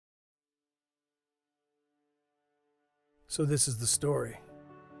So this is the story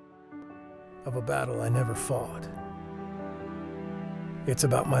of a battle I never fought. It's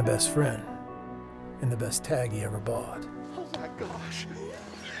about my best friend and the best tag he ever bought. Oh my gosh.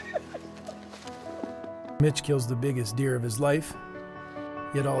 Mitch kills the biggest deer of his life,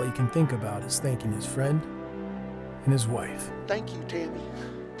 yet all he can think about is thanking his friend and his wife. Thank you, Tammy,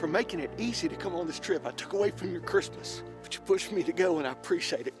 for making it easy to come on this trip. I took away from your Christmas, but you pushed me to go, and I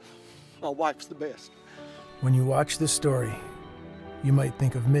appreciate it. My wife's the best. When you watch this story, you might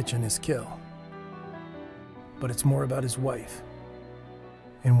think of Mitch and his kill, but it's more about his wife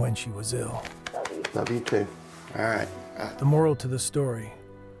and when she was ill. Love you too. All right. The moral to the story,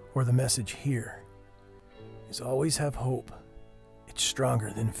 or the message here, is always have hope. It's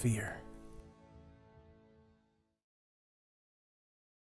stronger than fear.